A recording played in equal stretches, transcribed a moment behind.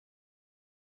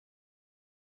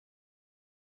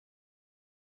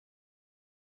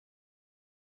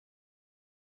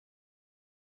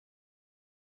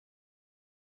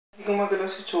Hindi ko magalaw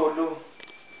si Cholo.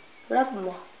 Rub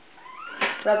mo.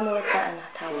 Rub mo with the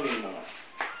towel.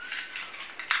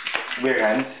 Bare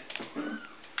hands?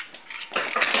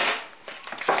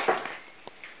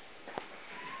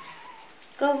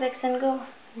 Go, Vixen, go.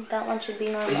 That one should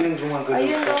be normal. Ayun, gumagalaw.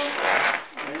 Ayun, go.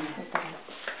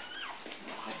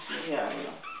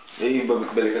 Eh,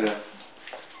 balik ka na.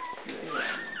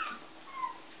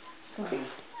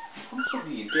 Ang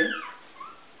sahite.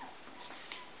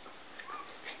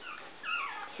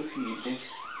 Sahite.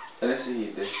 Ano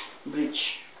sahite? Bridge.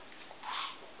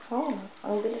 Oh,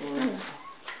 ang bilis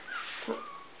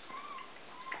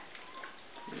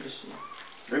na.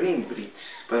 Ano yung bricks?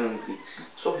 Paano bricks?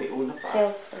 Sorry, una pa.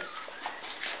 Tail first.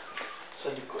 Sa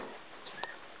likod.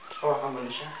 Hawakan mo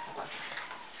na siya.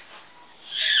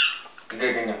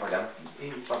 Gaganyan ko lang.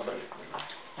 Eh, pabalik mo na.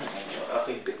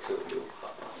 Okay, big Solo.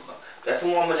 Kasi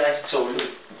mo mula si Solo.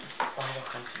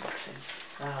 Hawakan si Maxine.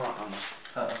 Hawakan mo.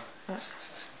 Oo.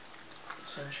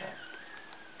 Saan siya?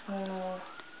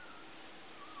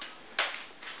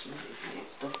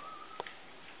 Ito.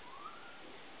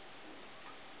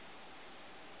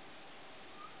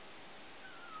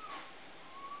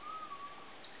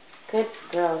 Good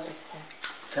girl, Vixen.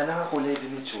 Sana kakulay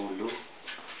din ni Cholo.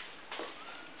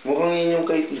 Mukhang yun yung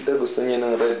kay tita. Gusto niya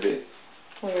ng red eh.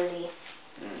 Really?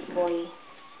 Boy.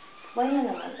 Boy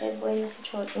na naman. Eh, boy na si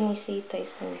Cholo. Ni si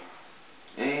Tyson.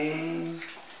 Eh,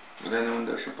 wala naman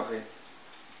daw siya pake.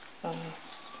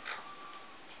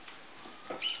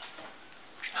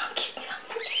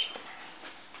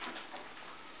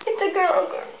 It's a girl,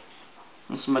 girl.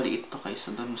 Mas maliit to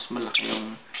kaysa doon. Mas malaki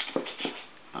yung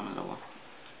pangalawa.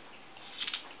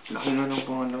 Laki na ng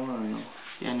pangalawa, ano?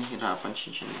 Kaya nahirapan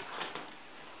siya.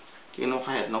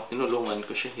 Kahit nung tinulungan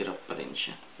ko siya, hirap pa rin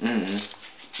siya.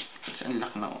 Kasi ang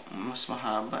laki na, mas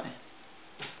mahaba eh.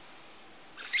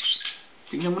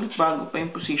 Tingnan mo, nagbago pa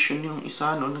yung position yung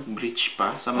isa, no? Nag-breach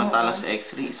pa. Samantala sa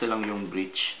x-ray, isa lang yung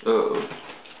breach. Oo.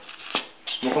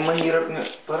 Mukhang mahirap nga.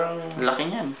 Parang... Laki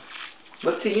niyan.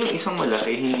 Ba't yung isang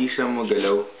malaki, hindi siya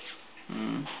magalaw?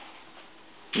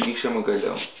 Hindi siya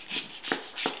magalaw.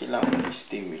 Kailangan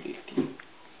stimulating.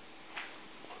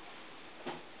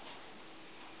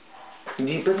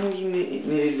 Hindi ba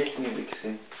nililek ni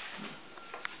Vixen?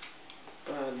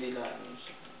 Dilaan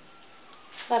siya.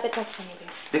 Lapit na sa nila.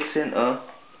 Vixen, oh.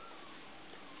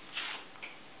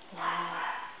 Wow.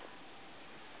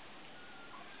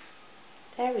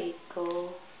 There we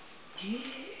go.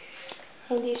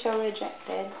 Hindi siya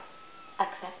rejected.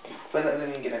 Accepted. Paano ano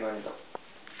yung ginagawa nito?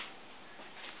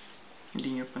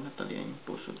 Hindi niya pa natalian yung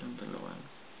puso ng dalawa.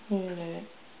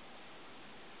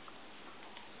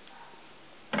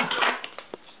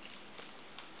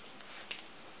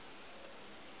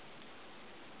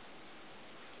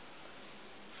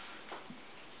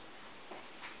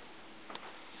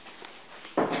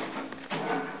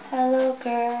 Hello,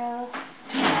 girl.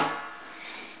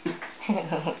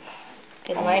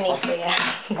 Good morning, Kuya.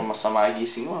 Ang masama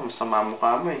gising mo, masama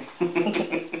mukha mo eh.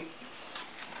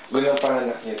 Bagang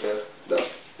panganak niya to, Doc?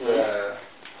 Sa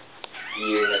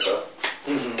year na to?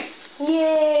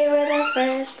 Yay, we're the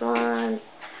first one.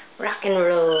 Rock and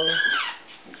roll.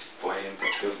 Buhay yung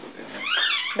pagkab.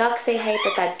 Doc, say hi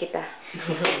to Tad kita.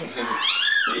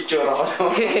 Itsura ko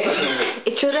naman.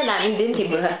 Itsura namin din,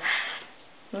 di ba?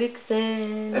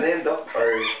 Vixen. Ano yun, Doc?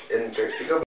 Or enter?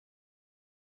 Ikaw ba?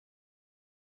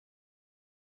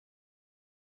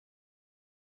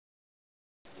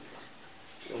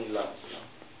 Yung lang.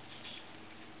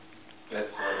 Let's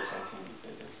sorry something.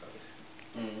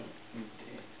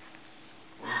 Hindi.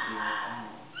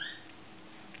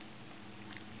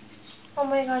 Oh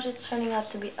my gosh, it's turning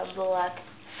out to be a black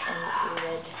and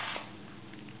red.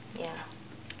 Yeah.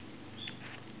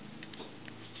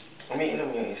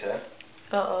 Umiinom yung isa?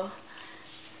 Oo.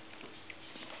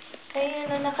 Ayun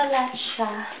na, nakalatch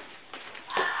siya.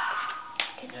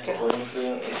 Good girl. Kunin ko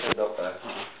yung isa, Doc, ha?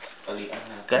 Palian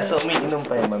natin. Kaso umiinom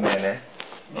pa yung mamaya na?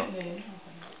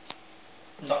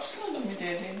 Laks na lang yung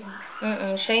dede.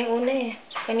 Siya yung una eh.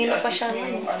 Kanina pa siya na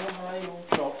yung ano nga, yung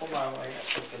choco mamaya.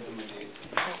 Pagka dumidede.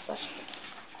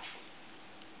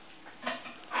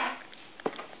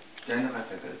 Kaya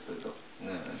nakatagal to, Doc,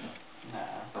 na ano?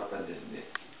 Na. Papadende.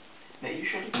 Na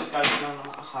usually pagkalit lang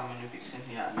nakakasama niyo Vixen,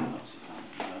 hayaan mo lang sila.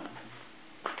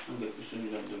 Hanggang gusto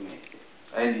nilang dumete.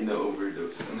 Ay, hindi na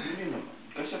overdose. Hindi naman.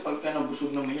 Kasi pagka nabusog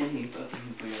naman yan, hinto at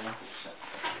hinto yan ako sa...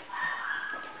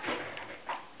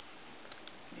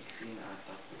 Vixen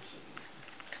ata po sa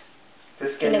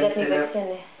Tapos kinagat ni Vixen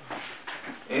eh.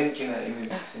 Ayun, kinain ni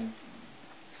Vixen.